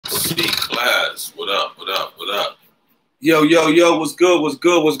C class. What up? What up? What up? Yo, yo, yo, what's good? What's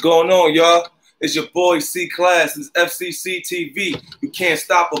good? What's going on, y'all? It's your boy C Class. It's FCC TV. You can't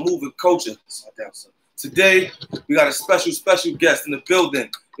stop a moving culture. Today, we got a special guest in the building.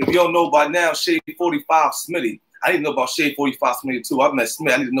 If you don't know by now, Shade 45 Smitty. I didn't know about Shade 45 Smitty too. I met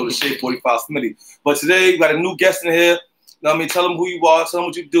Smit. I didn't know the Shade 45 Smitty. But today, we got a new guest in here. You know what I mean? Tell them who you are. Tell them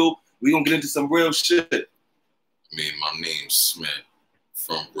what you do. We're going to get into some real shit. I mean, my name's Smit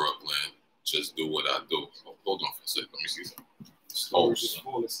from Brooklyn. Just do what I do. Hold on for a second. Let me see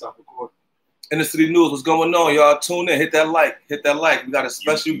something. Stop recording. In the city news, what's going on, y'all? Tune in. Hit that like. Hit that like. We got a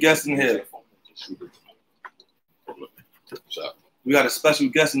special guest in here. We got a special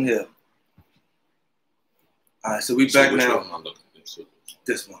guest in here. All right, so we back now.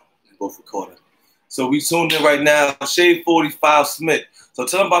 This one. We both recording. So we tuned in right now. Shade 45 Smit. So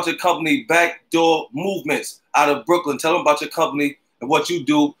tell them about your company, Backdoor Movements, out of Brooklyn. Tell them about your company and what you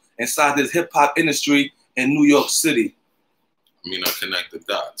do inside this hip-hop industry in New York City. I mean, I connect the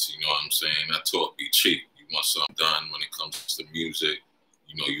dots, you know what I'm saying? I talk be cheap. You want something done when it comes to music,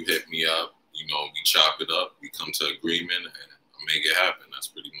 you know, you hit me up, you know, we chop it up, we come to agreement, and I make it happen. That's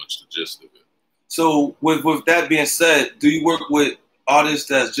pretty much the gist of it. So with that being said, do you work with artists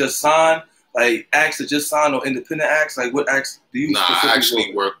that's just signed, like acts that just signed, or independent acts? Like what acts do you? Nah, I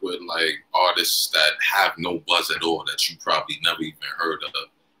actually work with like artists that have no buzz at all that you probably never even heard of,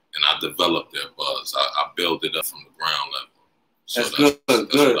 and I develop their buzz. I build it up from the ground level. So that's good.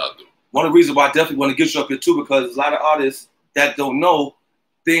 That's what I do. One of the reasons why I definitely want to get you up here too, because there's a lot of artists that don't know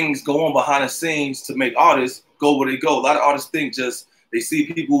things go on behind the scenes to make artists go where they go. A lot of artists think just they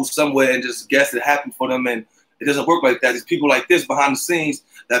see people somewhere and just guess it happened for them, and it doesn't work like that. There's people like this behind the scenes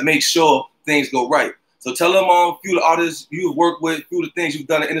that make sure things go right. So tell them a few of the artists you've worked with, a few of the things you've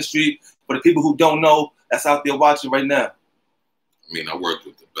done in the industry for the people who don't know that's out there watching right now. I mean, I work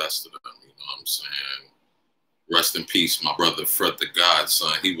with the best of them, you know what I'm saying? Rest in peace, my brother Fred the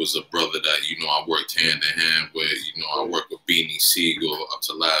Godson. He was a brother that, you know, I worked hand in hand with. You know, I worked with Beanie Sigel up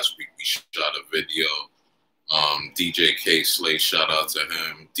to last week. We shot a video. DJ Kayslay, shout out to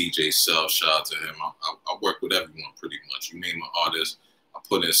him. DJ Self, shout out to him. I work with everyone pretty much. You name an artist, I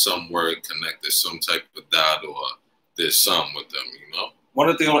put in some word, connected some type of dot, or there's some with them, you know? One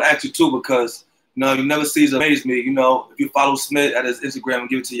of the things I want to ask you too, because, you know, you never cease to amaze me. You know, if you follow Smit at his Instagram and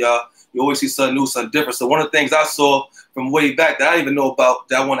give it to y'all, you always see something new, something different. So one of the things I saw from way back that I didn't even know about,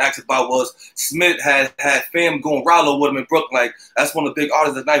 that I want to ask about, was Smit had Famgoon, Ralo with him in Brooklyn. Like, that's one of the big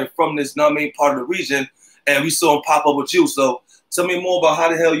artists that's not even from this, you know what I mean, part of the region. And we saw him pop up with you. So tell me more about how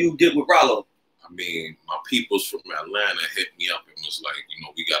the hell you get with Ralo. I mean, my peoples from Atlanta hit me up and was like, you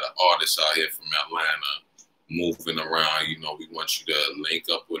know, we got an artist out here from Atlanta moving around. You know, we want you to link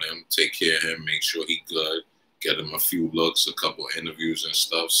up with him, take care of him, make sure he good, get him a few looks, a couple of interviews and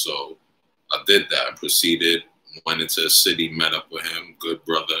stuff. So I did that, proceeded, went into the city, met up with him, good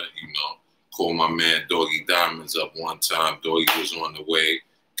brother, you know, called my man Doggy Diamonds up one time. Doggy was on the way,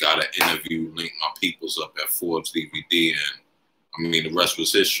 got an interview, linked my peoples up at Forbes DVD, and I mean, the rest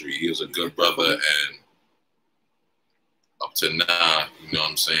was history. He was a good brother, and up to now, you know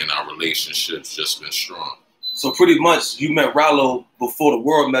what I'm saying, our relationship's just been strong. So pretty much you met Ralo before the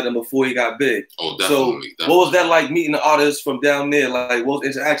world met him, before he got big. Oh, definitely. So what was that like, meeting the artists from down there? Like, what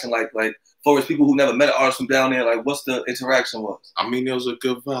was the interaction like? Like, for as people who never met an artist from down there, like, what's the interaction was? I mean, it was a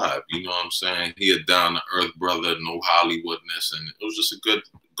good vibe. You know what I'm saying? He a down-to-earth brother, no Hollywoodness, and it was just a good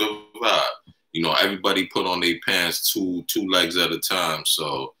vibe. You know, everybody put on their pants two legs at a time.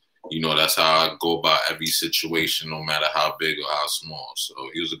 So, you know, that's how I go about every situation, no matter how big or how small. So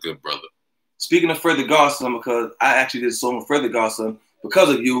he was a good brother. Speaking of Fred the Godson, because I actually did a song with Fred the Godson because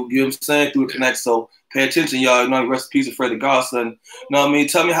of you, you know what I'm saying, through the Connect. So pay attention, y'all. You know, rest in peace of Fred the Godson. You know what I mean?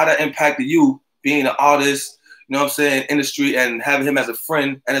 Tell me how that impacted you, being an artist, you know what I'm saying, industry, and having him as a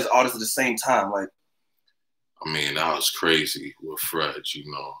friend and as an artist at the same time. Like, I mean, that was crazy with Fred, you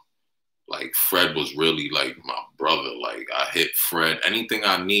know. Like, Fred was really like my brother. Like, I hit Fred. Anything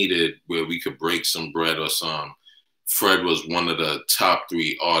I needed where we could break some bread or something, Fred was one of the top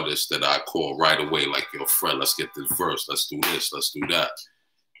 3 artists that I called right away. Like, yo, Fred, let's get this verse. Let's do this. Let's do that.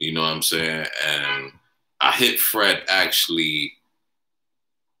 You know what I'm saying? And I hit Fred actually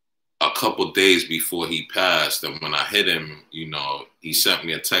a couple days before he passed. And when I hit him, you know, he sent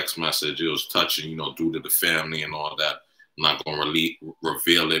me a text message. It was touching, you know, due to the family and all that. I'm not going to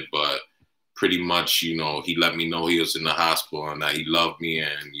reveal it, but pretty much, you know, he let me know he was in the hospital and that he loved me.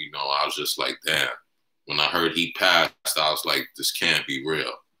 And, you know, I was just like, damn. When I heard he passed, I was like, this can't be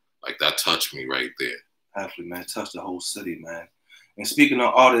real. Like, that touched me right there. Absolutely, man. It touched the whole city, man. And speaking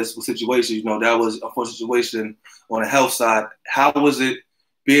of artists with situations, you know, that was a situation on the health side. How was it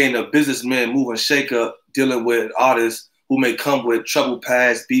being a businessman, moving shaker, dealing with artists who may come with trouble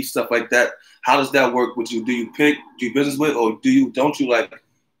past, beef, stuff like that. How does that work with you? Do you do business with, or don't you like,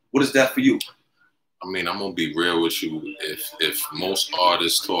 what is that for you? I mean, I'm gonna be real with you. If most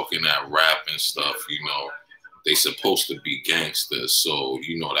artists talking that rap and stuff, you know, they supposed to be gangsters. So,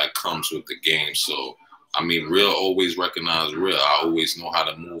 you know, that comes with the game. So, I mean, real always recognize real. I always know how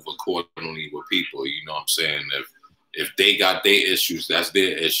to move accordingly with people. You know what I'm saying? If they got their issues, that's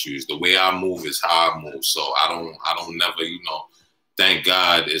their issues. The way I move is how I move. So I don't never, you know, thank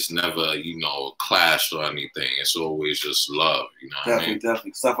God it's never, you know, clashed or anything. It's always just love, you know what I mean?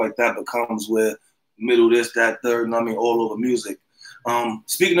 Definitely. Stuff like that becomes with middle, this, that, third, and I mean, all over music.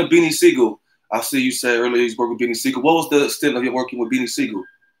 Speaking of Beanie Sigel, I see you said earlier you worked with Beanie Sigel. What was the stint of your working with Beanie Sigel?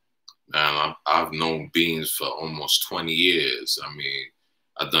 Man, I've known Beans for almost 20 years. I mean,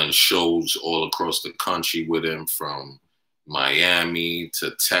 I've done shows all across the country with him, from Miami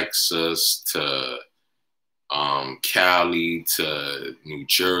to Texas to Cali to New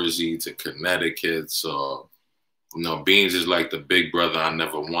Jersey to Connecticut. So, you know, Beans is like the big brother I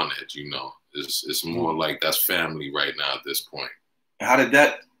never wanted, you know. It's more like that's family right now at this point. How did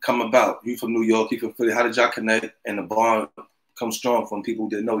that come about? You from New York, you from Philly. How did y'all connect and the bond come strong from people who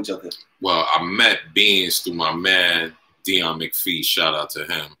didn't know each other? Well, I met Beans through my man, Dion McPhee. Shout out to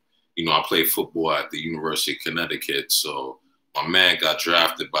him. You know, I played football at the University of Connecticut. So my man got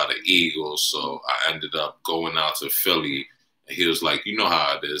drafted by the Eagles. So I ended up going out to Philly. And he was like, you know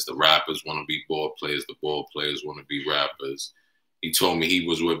how it is. The rappers want to be ball players. The ball players want to be rappers. He told me he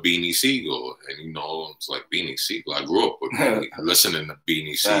was with Beanie Sigel. And, you know, it's like Beanie Sigel. I grew up with Beanie, listening to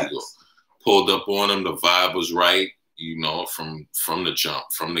Beanie Sigel. Pulled up on him. The vibe was right. You know, from the jump,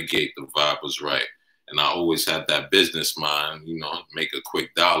 from the gate, the vibe was right. And I always had that business mind, you know, make a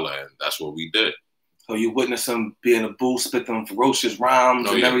quick dollar. And that's what we did. So you witnessed him being a bull, spit them ferocious rhymes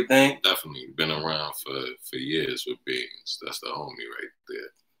and everything? Definitely. Been around for years with Beans. That's the homie right there.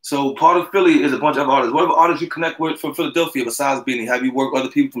 So part of Philly is a bunch of artists. What other artists you connect with from Philadelphia besides Beanie? Have you worked with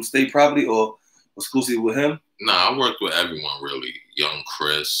other people from State Property or exclusively with him? Nah, I worked with everyone really. Young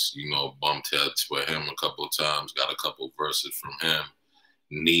Chris, you know, bumped heads with him a couple of times. Got a couple verses from him.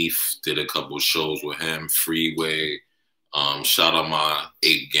 Neef did a couple shows with him. Freeway. Shout out my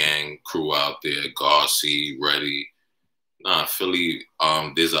 8 gang crew out there. Garcia, Ready. Nah, Philly.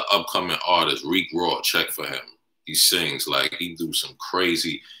 There's an upcoming artist, Reek Raw. Check for him. He sings like he do some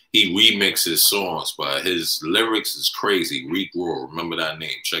crazy. He remixes songs, but his lyrics is crazy. Reek Raw, remember that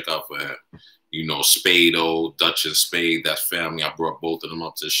name. Check out for him. You know, Spado, Dutch and Spade, that's family. I brought both of them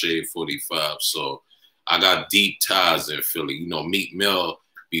up to Shade 45. So I got deep ties in Philly. You know, Meek Mill,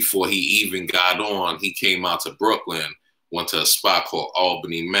 before he even got on, he came out to Brooklyn, went to a spot called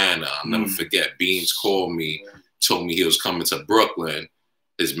Albany Manor. I'll never forget. Beans called me, told me he was coming to Brooklyn.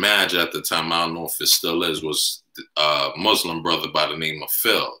 His manager at the time, I don't know if it still is, was a Muslim brother by the name of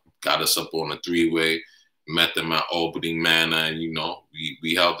Phil. Got us up on the 3-way, met them at Albany Manor, and, you know,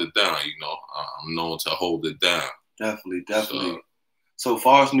 we held it down, you know. I'm known to hold it down. Definitely. So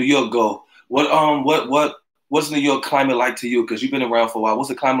far as New York go, what's New York climate like to you? Because you've been around for a while. What's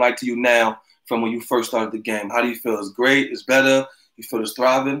the climate like to you now from when you first started the game? How do you feel? It's great? It's better? You feel it's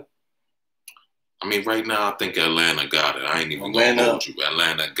thriving? I mean, right now, I think Atlanta got it. I ain't even going to hold you.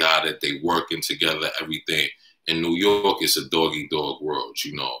 Atlanta got it. They working together, everything. In New York, it's a dog-eat-dog world,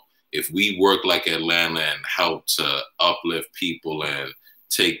 you know. If we work like Atlanta and help to uplift people and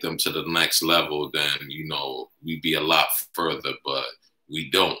take them to the next level, then, you know, we'd be a lot further, but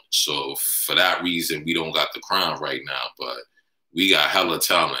we don't. So for that reason, we don't got the crown right now, but we got hella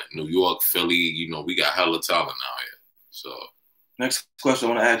talent. New York, Philly, you know, we got hella talent out here. So next question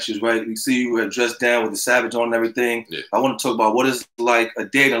I want to ask you is, right, we see you were dressed down with the Savage on and everything. Yeah. I want to talk about what is like a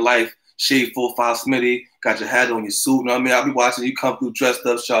day in the life. Shade 45 Smitty, got your hat on, your suit. You know what I mean? I'll be watching you come through dressed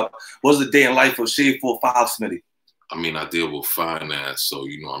up sharp. What's the day in life of Shade 45 Smitty? I mean, I deal with finance, so,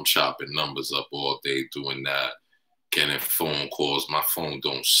 you know, I'm chopping numbers up all day doing that, getting phone calls. My phone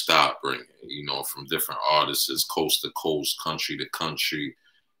don't stop ringing, you know, from different artists, coast to coast, country to country.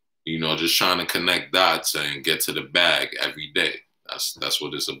 You know, just trying to connect dots and get to the bag every day. That's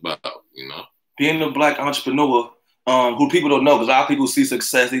what it's about, you know? Being a Black entrepreneur, who people don't know, because a lot of people see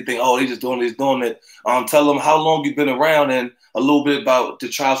success, they think, oh, they just doing this, doing it. Tell them how long you've been around and a little bit about the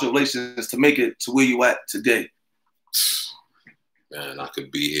trials and tribulations to make it to where you at today. Man, I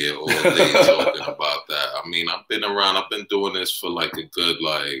could be here all day talking about that. I mean, I've been around, I've been doing this for like a good,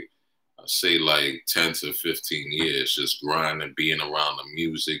 like, I say like 10 to 15 years, just grinding, being around the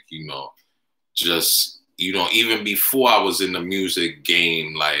music, you know, just, you know, even before I was in the music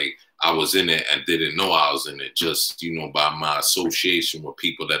game, like, I was in it and didn't know I was in it, just, you know, by my association with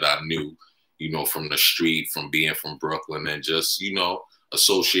people that I knew, you know, from the street, from being from Brooklyn, and just, you know,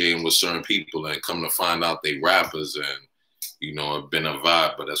 associating with certain people, and come to find out they rappers, and, you know, it's been a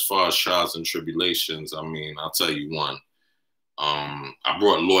vibe. But as far as trials and tribulations, I mean, I'll tell you one. I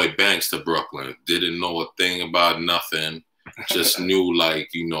brought Lloyd Banks to Brooklyn. Didn't know a thing about nothing. Just knew,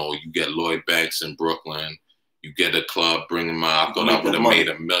 like, you know, you get Lloyd Banks in Brooklyn, you get a club, bring him out. I thought I would have made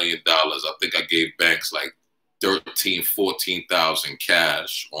 $1 million. I think I gave Banks like 13, 14,000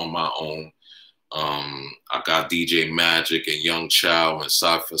 cash on my own. I got DJ Magic and Young Chow and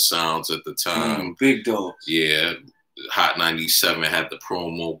Cypher Sounds at the time. Big dogs. Yeah. Hot 97 had the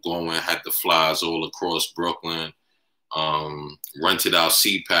promo going, had the flyers all across Brooklyn. Rented out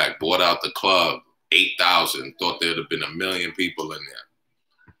CPAC, bought out the club, 8,000. Thought there'd have been 1 million people in there.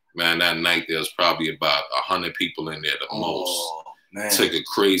 Man, that night there was probably about 100 people in there, the most. Man. Took a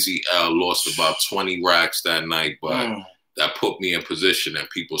crazy L, lost about 20 racks that night, but that put me in position, and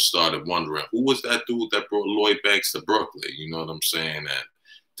people started wondering, who was that dude that brought Lloyd Banks to Brooklyn? You know what I'm saying? And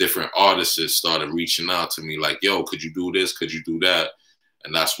different artists started reaching out to me like, yo, could you do this? Could you do that?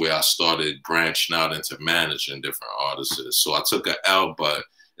 And that's where I started branching out into managing different artists. So I took an L, but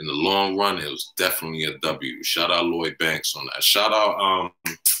in the long run, it was definitely a W. Shout out Lloyd Banks on that. Shout out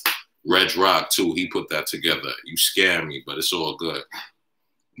Reg Rock, too. He put that together. You scare me, but it's all good.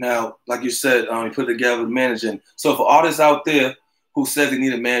 Now, like you said, you put it together with managing. So for artists out there who says they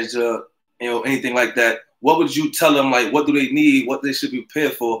need a manager, you know, anything like that, what would you tell them, like, what do they need, what they should be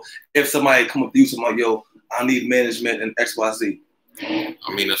prepared for if somebody come up to you and say, like, yo, I need management and XYZ?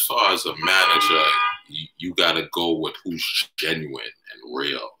 I mean, as far as a manager, you got to go with who's genuine and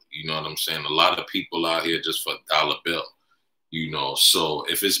real. You know what I'm saying? A lot of people out here just for a dollar bill. You know, so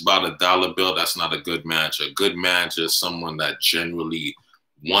if it's about a dollar bill, that's not a good manager. A good manager is someone that generally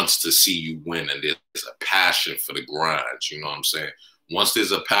wants to see you win, and there's a passion for the grind. You know what I'm saying? Once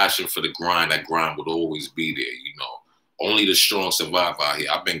there's a passion for the grind, that grind would always be there. You know, only the strong survive out here.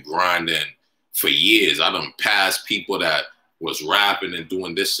 I've been grinding for years. I done passed people that was rapping and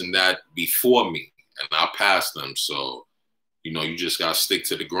doing this and that before me, and I passed them. So, you know, you just got to stick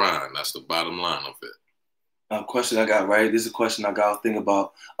to the grind. That's the bottom line of it. Question I got, right? This is a question I got to think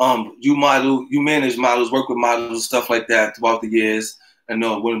about. You manage models, work with models, stuff like that throughout the years. I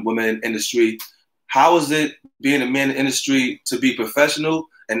know women in the industry. How is it being a man in the industry to be professional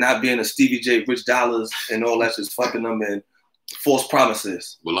and not being a Stevie J, Rich Dollars, and all that, just fucking them and false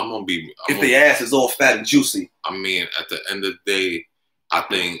promises? Well, I'm gonna be. If the ass is all fat and juicy. I mean, at the end of the day, I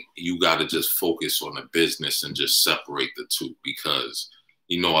think you got to just focus on the business and just separate the two, because,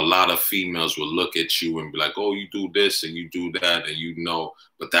 you know, a lot of females will look at you and be like, oh, you do this and you do that, and you know,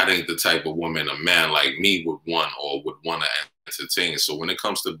 but that ain't the type of woman a man like me would want or would want to entertain. So when it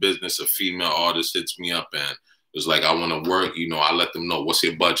comes to business, a female artist hits me up and it's like, I want to work, you know, I let them know, what's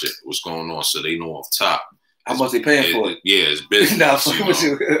your budget? What's going on? So they know off top. How much they paying for it? Yeah, it's business. You know what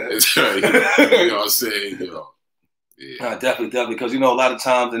I'm saying? You know. Yeah. Definitely. Because, you know, a lot of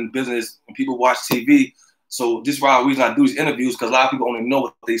times in business, when people watch TV, so this is why the reason I do these interviews, because a lot of people only know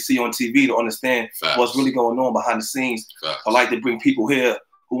what they see on TV to understand what's really going on behind the scenes. I like to bring people here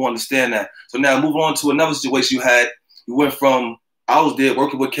who understand that. So now moving on to another situation you had. You went from, I was there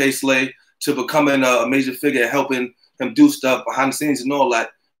working with Kayslay to becoming a major figure and helping him do stuff behind the scenes and all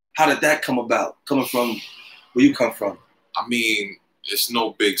that. How did that come about, coming from where you come from? I mean, it's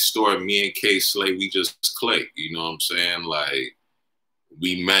no big story. Me and Kayslay, we just clicked. You know what I'm saying? Like,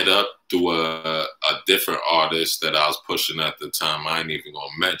 we met up through a different artist that I was pushing at the time. I ain't even gonna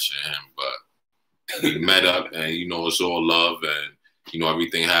mention him, but we met up, and, you know, it's all love, and, you know,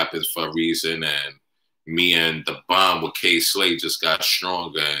 everything happens for a reason. And me and the bond with Kayslay just got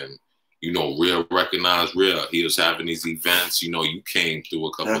stronger, and, you know, real recognized real. He was having these events. You know, you came through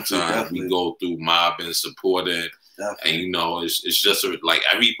a couple times. Definitely. We go through mobbing, supporting, and, you know, it's just like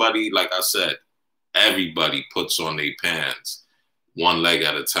everybody, like I said, everybody puts on their pants one leg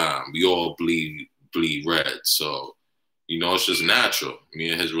at a time. We all bleed red. So, you know, it's just natural. Me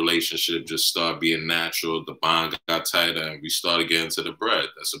and his relationship just started being natural. The bond got tighter, and we started getting to the bread.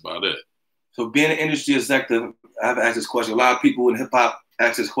 That's about it. So being an industry executive, I have asked this question. A lot of people in hip-hop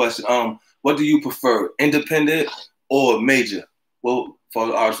ask this question. What do you prefer, independent or major? Well, for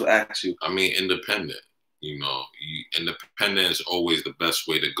the artists will ask you. I mean, independent. You know, independent is always the best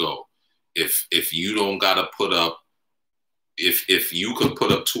way to go. If you don't got to put up, if you could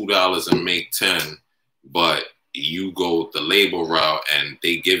put up $2 and make 10, but you go the label route and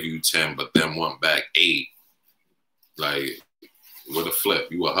they give you 10, but then want back 8, like, with a flip.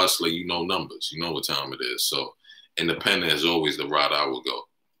 You a hustler, you know numbers, you know what time it is. So independent is always the route I would go.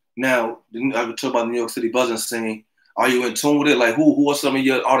 Now, I could talk about the New York City buzzing scene. Are you in tune with it? Like, who are some of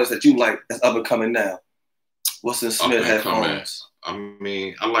your artists that you like that's up and coming now? What's in Smit headphones? I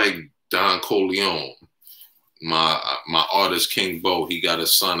mean, I like Don Corleone. My artist King Bo, he got a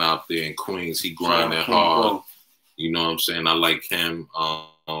son out there in Queens. He grinding hard. Bo. You know what I'm saying? I like him.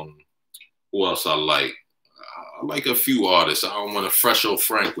 Who else I like? I like a few artists. I don't want to Fresho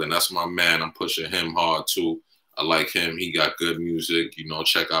Franklin. That's my man. I'm pushing him hard too. I like him. He got good music. You know,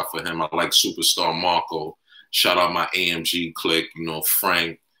 check out for him. I like Superstar Marco. Shout out my AMG clique. You know,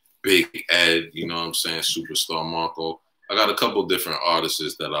 Frank, Big Ed. You know what I'm saying? Superstar Marco. I got a couple different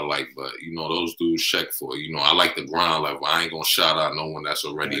artists that I like, but, you know, those dudes check for. You know, I like the grind level. I ain't going to shout out no one that's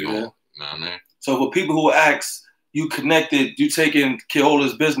already on. You know what I mean? So for people who ask, you connected, you taking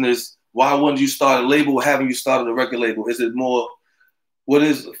Keola's business, why wouldn't you start a label? Haven't you started a record label? Is it more, what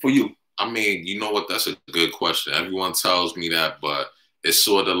is it for you? I mean, you know what? That's a good question. Everyone tells me that, but it's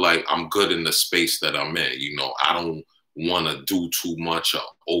sort of like I'm good in the space that I'm in. You know, I don't want to do too much or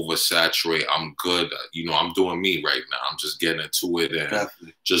oversaturate. I'm good. You know, I'm doing me right now. I'm just getting into it and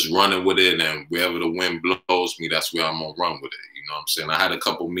just running with it. And wherever the wind blows me, that's where I'm going to run with it. You know what I'm saying? I had a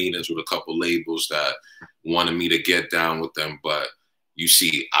couple meetings with a couple labels that wanted me to get down with them, but you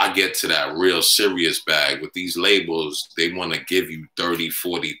see, I get to that real serious bag with these labels. They want to give you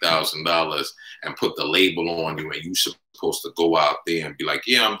 $30,000, $40,000 and put the label on you, and you supposed to go out there and be like,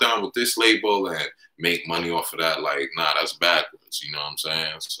 yeah, I'm down with this label and make money off of that. Like, nah, that's backwards. You know what I'm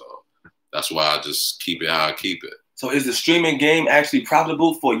saying? So that's why I just keep it how I keep it. So is the streaming game actually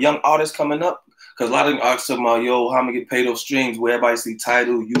profitable for young artists coming up? Because a lot of them ask about, yo, how am I get paid off streams where everybody see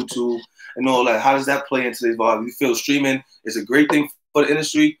Tidal, YouTube, and all that? How does that play into this vibe? You feel streaming is a great thing for the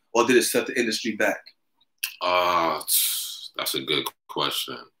industry, or did it set the industry back? That's a good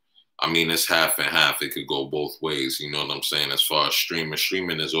question. I mean, it's half and half. It could go both ways. You know what I'm saying? As far as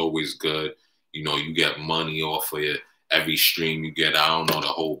streaming is always good. You know, you get money off of it. Every stream you get, I don't know the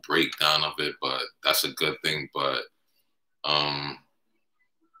whole breakdown of it, but that's a good thing. But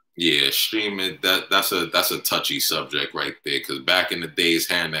yeah, streaming, that's a touchy subject right there. Because back in the days,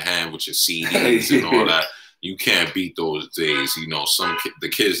 hand to hand with your CDs and all that, you can't beat those days. You know, the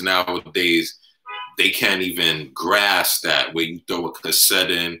kids nowadays, they can't even grasp that. Where you throw a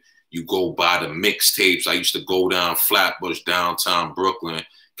cassette in, you go buy the mixtapes. I used to go down Flatbush, downtown Brooklyn,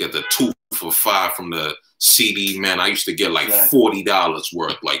 get the 2 for $5 from the CD, man. I used to get like $40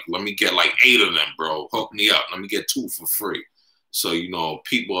 worth. Like, let me get like 8 of them, bro. Hook me up. Let me get 2 for free. So, you know,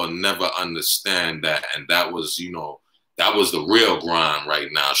 people will never understand that. And that was, you know, that was the real grind right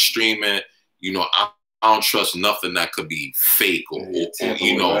now. Streaming, you know, I don't trust nothing that could be fake or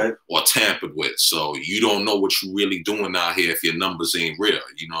you know, right? Or tampered with. So you don't know what you're really doing out here if your numbers ain't real.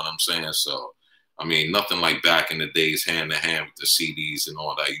 You know what I'm saying? So, I mean, nothing like back in the days, hand to hand with the CDs and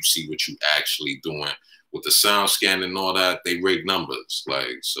all that. You see what you actually doing with the sound scan and all that. They rig numbers,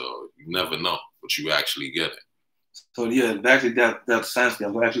 like, so you never know what you actually getting. So yeah, actually that sound scan.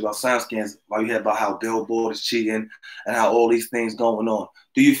 I'm going to ask you about sound scans. While you had about how Billboard is cheating and how all these things going on.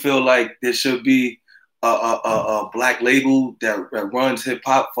 Do you feel like there should be a black label that runs hip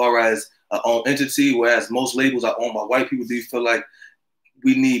hop, far as own entity, whereas most labels are owned by white people? Do you feel like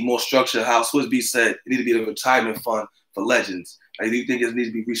we need more structure? How Swizz B said, it need to be a retirement fund for legends. Like, do you think there needs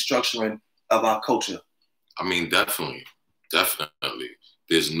to be restructuring of our culture? I mean, definitely.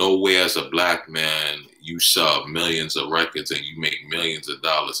 There's no way as a black man you sell millions of records and you make millions of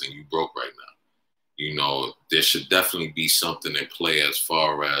dollars and you broke right now. You know, there should definitely be something in play as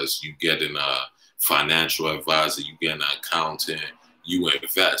far as you getting a financial advisor, you get an accountant, you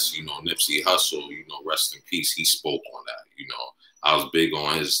invest. You know, Nipsey Hussle, you know, rest in peace, he spoke on that. You know, I was big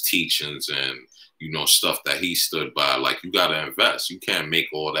on his teachings and, you know, stuff that he stood by. Like, you got to invest. You can't make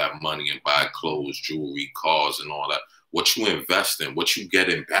all that money and buy clothes, jewelry, cars, and all that. What you invest in, what you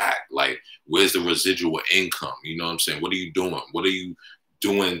getting back? Like, where's the residual income? You know what I'm saying? What are you doing? What are you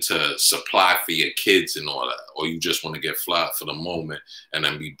doing to supply for your kids and all that? Or you just want to get fly for the moment and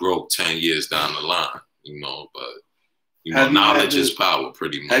then be broke 10 years down the line, you know? But, you know, knowledge is power,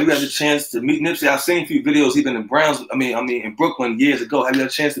 pretty much. Have you had the chance to meet Nipsey? I've seen a few videos, even in in Brooklyn years ago. Have you had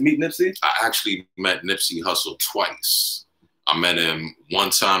a chance to meet Nipsey? I actually met Nipsey Hussle twice. I met him one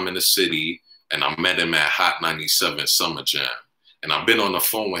time in the city, and I met him at Hot 97 Summer Jam. And I've been on the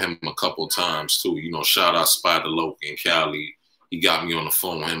phone with him a couple times, too. You know, shout out Spider Loki in Cali. He got me on the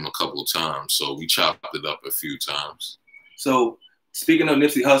phone with him a couple of times, so we chopped it up a few times. So, speaking of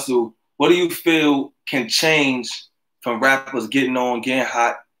Nipsey Hussle, what do you feel can change from rappers getting on, getting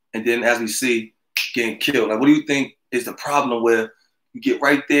hot, and then, as we see, getting killed? Like, what do you think is the problem where you get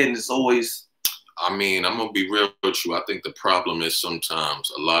right there and it's always... I mean, I'm gonna be real with you. I think the problem is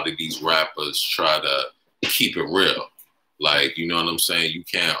sometimes a lot of these rappers try to keep it real. Like, you know what I'm saying? You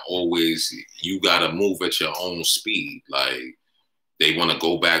can't always, you gotta move at your own speed. Like, they want to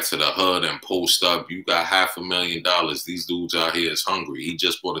go back to the hood and post up. You got $500,000. These dudes out here is hungry. He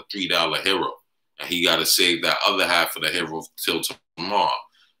just bought a $3 hero, and he got to save that other half of the hero till tomorrow.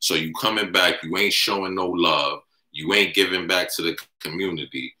 So you coming back, you ain't showing no love. You ain't giving back to the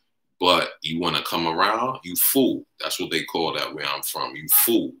community, but you want to come around, you fool. That's what they call that where I'm from. You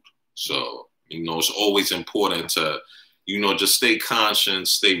fooled. So, you know, it's always important to, you know, just stay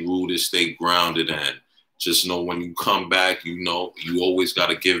conscious, stay rooted, stay grounded, and just know when you come back, you know, you always got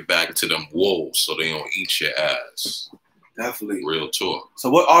to give back to them wolves so they don't eat your ass. Definitely. Real talk. So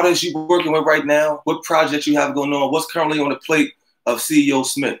what artists you working with right now? What projects you have going on? What's currently on the plate of CEO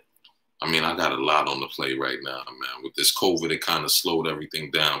Smit? I mean, I got a lot on the plate right now, man. With this COVID, it kind of slowed everything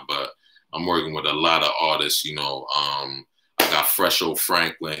down, but I'm working with a lot of artists, you know. I got Fresho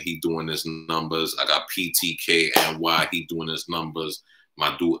Franklin, he doing his numbers. I got PTK NY, he doing his numbers.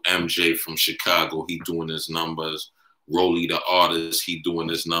 My dude MJ from Chicago, he doing his numbers. Rolly the artist, he doing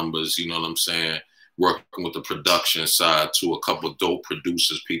his numbers. You know what I'm saying? Working with the production side too. A couple dope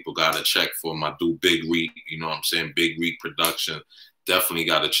producers people got to check for. My dude Big Reek, you know what I'm saying? Big Reek Production. Definitely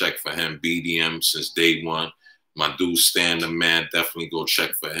got to check for him. BDM since day one. My dude Stan the Man, definitely go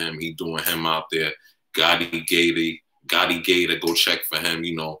check for him. He doing him out there. Gotti Gator, go check for him.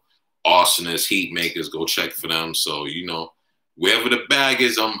 You know, Arsonists, Heat Makers, go check for them. So, you know, wherever the bag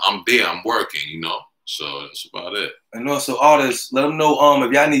is, I'm there. I'm working, you know. So that's about it. And also artists, let them know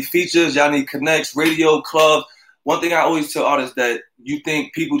if y'all need features, y'all need connects, radio, club. One thing I always tell artists that you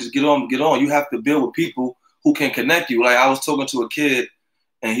think people just get on. You have to build with people who can connect you. Like I was talking to a kid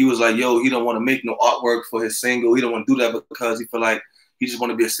and he was like, yo, he don't want to make no artwork for his single. He don't want to do that because he feel like he just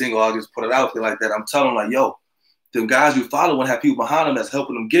want to be a single. I'll just put it out there like that. I'm telling him like, yo, the guys you follow want to have people behind them that's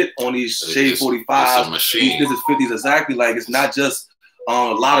helping them get on these Shade 45s. This is 50s exactly. Like it's not just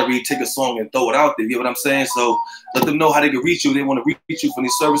a lottery, take a song and throw it out there. You know what I'm saying? So let them know how they can reach you. They want to reach you for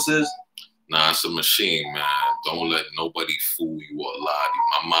these services. Nah, it's a machine, man. Don't let nobody fool you or lie to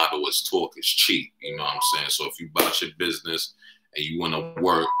you. My motto is talk is cheap. You know what I'm saying? So if you about your business and you want to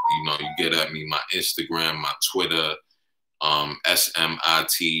work, you know, you get at me, my Instagram, my Twitter,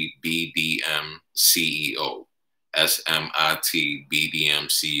 Smit Bdm CEO. Smit Bdm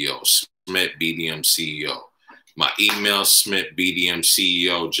CEO. Smit Bdm CEO. My email, Smit Bdm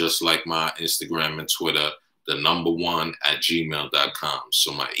CEO, just like my Instagram and Twitter, the #1 at gmail.com.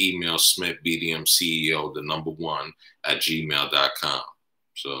 So my email, Smit Bdm CEO, the #1 at gmail.com.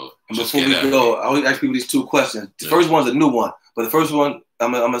 So before we go, I always ask people these two questions. The first one's a new one, but the first one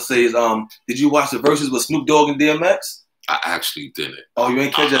I'm gonna say is, did you watch the verses with Snoop Dogg and DMX? I actually didn't. Oh, you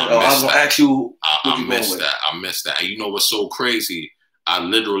ain't catch that? I was gonna ask you. I missed that. I missed that. And you know what's so crazy? I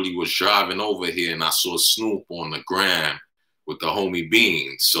literally was driving over here and I saw Snoop on the gram with the homie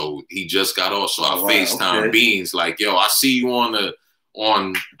Beans. So he just got off. So I FaceTime Beans like, yo, I see you on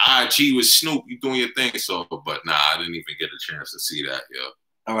IG with Snoop. You doing your thing. So, but nah, I didn't even get a chance to see that, yo.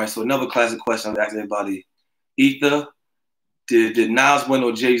 All right. So another classic question I'm asking everybody. Ether, did Nas win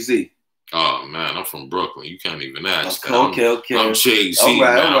or Jay-Z? Oh, man, I'm from Brooklyn. You can't even ask that. Okay. I'm Jay-Z,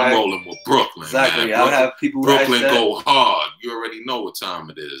 man. I'm rolling with Brooklyn, exactly. man. I'll have people Brooklyn go hard. You already know what time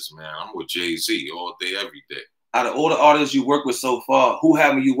it is, man. I'm with Jay-Z all day, every day. Out of all the artists you work with so far, who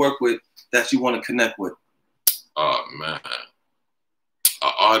haven't you worked with that you want to connect with? Oh, man.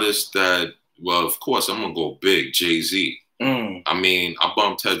 An artist that, well, of course, I'm going to go big, Jay-Z. I mean, I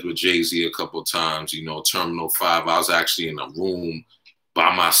bumped heads with Jay-Z a couple of times, you know, Terminal 5. I was actually in a room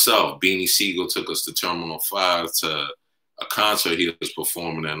by myself. Beanie Sigel took us to Terminal 5 to a concert he was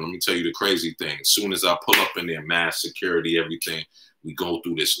performing in. Let me tell you the crazy thing. As soon as I pull up in there, mass security, everything, we go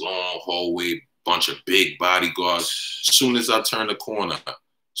through this long hallway, bunch of big bodyguards. As soon as I turn the corner,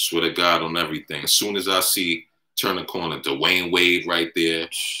 swear to God on everything, as soon as I turn the corner, Dwayne Wade right there,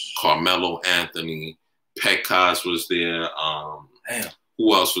 Carmelo Anthony, Petcos was there.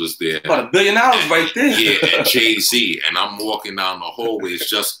 Who else was there? About $1 billion right there. Yeah, and Jay-Z. And I'm walking down the hallway. It's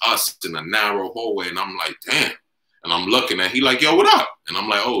just us in a narrow hallway. And I'm like, damn. And I'm looking at, he like, yo, what up? And I'm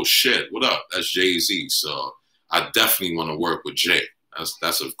like, oh, shit, what up? That's Jay-Z. So I definitely want to work with Jay.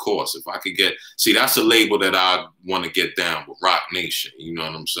 That's of course. If I could get, see, that's a label that I want to get down with, Rock Nation. You know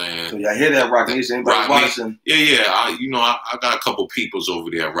what I'm saying? So y'all hear that, Rock Nation? Anybody watching? Yeah. I got a couple peoples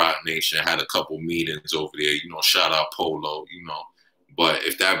over there at Rock Nation. I had a couple meetings over there. You know, shout out Polo, you know. But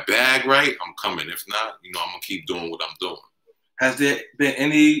if that bag right, I'm coming. If not, you know, I'm going to keep doing what I'm doing. Has there been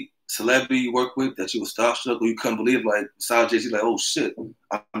any celebrity you work with that you were starstruck or you couldn't believe, like, besides Jay-Z, like, oh, shit,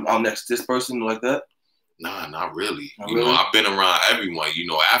 I'm next to this person, like that? Nah, not really. Not you really? know, I've been around everyone. You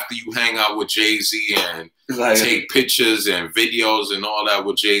know, after you hang out with Jay-Z and like, take pictures and videos and all that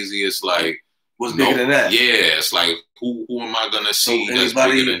with Jay-Z, it's like, what's bigger than that? Yeah, it's like, who am I gonna see that's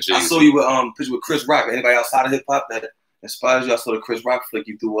bigger than Jay-Z? I saw you with picture with Chris Rock. Anybody outside of hip hop that inspires you? I saw the Chris Rock flick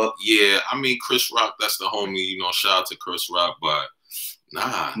you threw up. Yeah, I mean, Chris Rock, that's the homie. You know, shout out to Chris Rock, but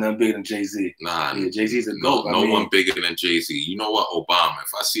nah, nothing bigger than Jay-Z. Nah, yeah, Jay-Z's a GOAT. No one bigger than Jay-Z. You know what? Obama. If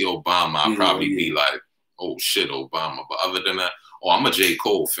I see Obama, I'll probably be like, oh shit, Obama. But other than that, I'm a J.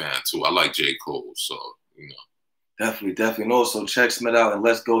 Cole fan too. I like J. Cole, so you know. Definitely. And also check Smit out and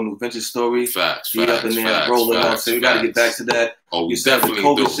Let's Go New Venture Story. Facts. Up in there rolling out. So we gotta get back to that. Oh, we definitely the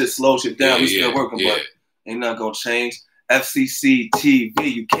COVID shit slow shit down. We still working, but ain't nothing gonna change. FCC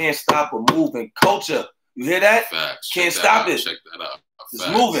TV. You can't stop a moving culture. You hear that? Facts. Can't stop it. Check that out. It's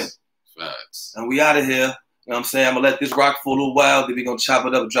moving. Facts. And we out of here. You know what I'm saying? I'm gonna let this rock for a little while. Then we're gonna chop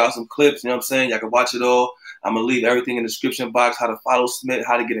it up, drop some clips. You know what I'm saying? Y'all can watch it all. I'm gonna leave everything in the description box. How to follow Smit,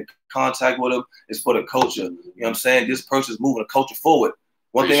 how to get in contact with him. It's for the culture. You know what I'm saying? This person's moving the culture forward.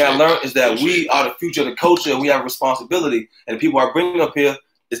 One thing I learned is that we are the future of the culture, and we have a responsibility. And the people I bring up here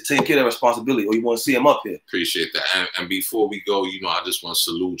is take care of their responsibility, or you want to see them up here. Appreciate that. And before we go, you know, I just want to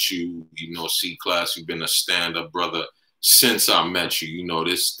salute you. You know, C-Class, you've been a stand-up brother since I met you. You know,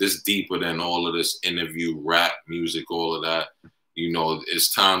 this deeper than all of this interview, rap, music, all of that. You know, it's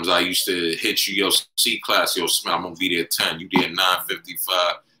times I used to hit you, yo, C-Class, yo, Smit, I'm going to be there 10. You did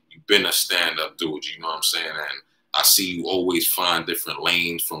 9:55. You've been a stand-up dude, you know what I'm saying? And I see you always find different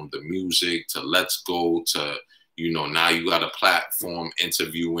lanes from the music to Let's Go to, you know, now you got a platform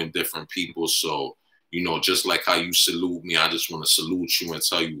interviewing different people. So, you know, just like how you salute me, I just want to salute you and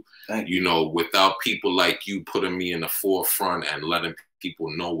tell you, you know, without people like you putting me in the forefront and letting people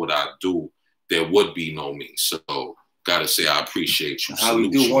know what I do, there would be no me. So, gotta say, I appreciate you. How we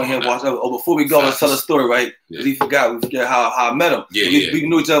do one here, watch out. Oh, before we go, let's tell a story, right? Because we forget how I met him. We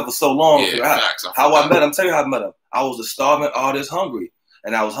knew each other for so long. How I met him, tell you how I met him. I was a starving artist, hungry.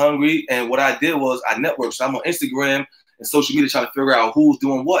 And I was hungry, and what I did was I networked. So I'm on Instagram and social media trying to figure out who's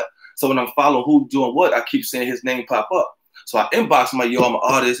doing what. So when I'm following who's doing what, I keep seeing his name pop up. So I inbox him like, yo, I'm an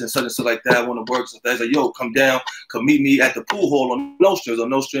artist and such and stuff like that. I want to work. So I was like, yo, come down, come meet me at the pool hall on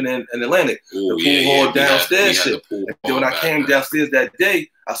Nostrand in Atlantic. Ooh, the pool hall downstairs shit. And then when I came downstairs that day,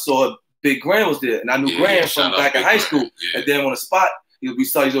 I saw Big Grand was there. And I knew Grand from back in high school. And then on the spot, we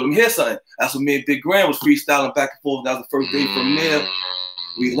saw each other, let me hear something. That's when me and Big Grand was freestyling back and forth. That was the first day from there.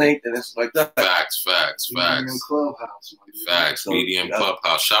 We linked and it's like that. Facts. BDM Clubhouse. Facts. BDM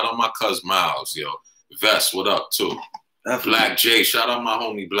Clubhouse. Shout out my cousin Miles, yo. Vest, what up, too? Definitely. Black J. Shout out my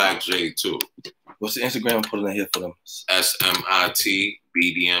homie Black J, too. What's the Instagram? Put it in here for them. SMIT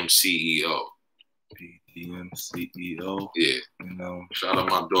BDM CEO. BDM CEO. Yeah. You know. Shout out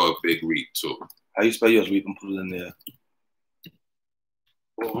my dog Big Reap, too. How you spell yours? Reap and put it in there.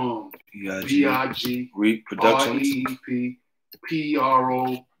 B-I-G. Reap Productions.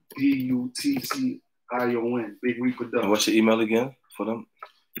 R-E-E-P-P-R-O-D-U-T-C-I-O-N. Big Reap Productions. And what's your email again for them?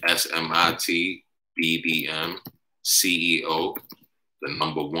 SMIT BDM CEO, the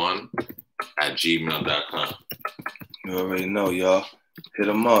 #1 at gmail.com. You already know, y'all. Hit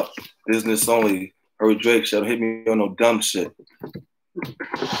them up. Business only. Heard Drake shit. Hit me on no dumb shit.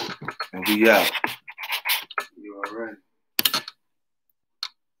 And we out.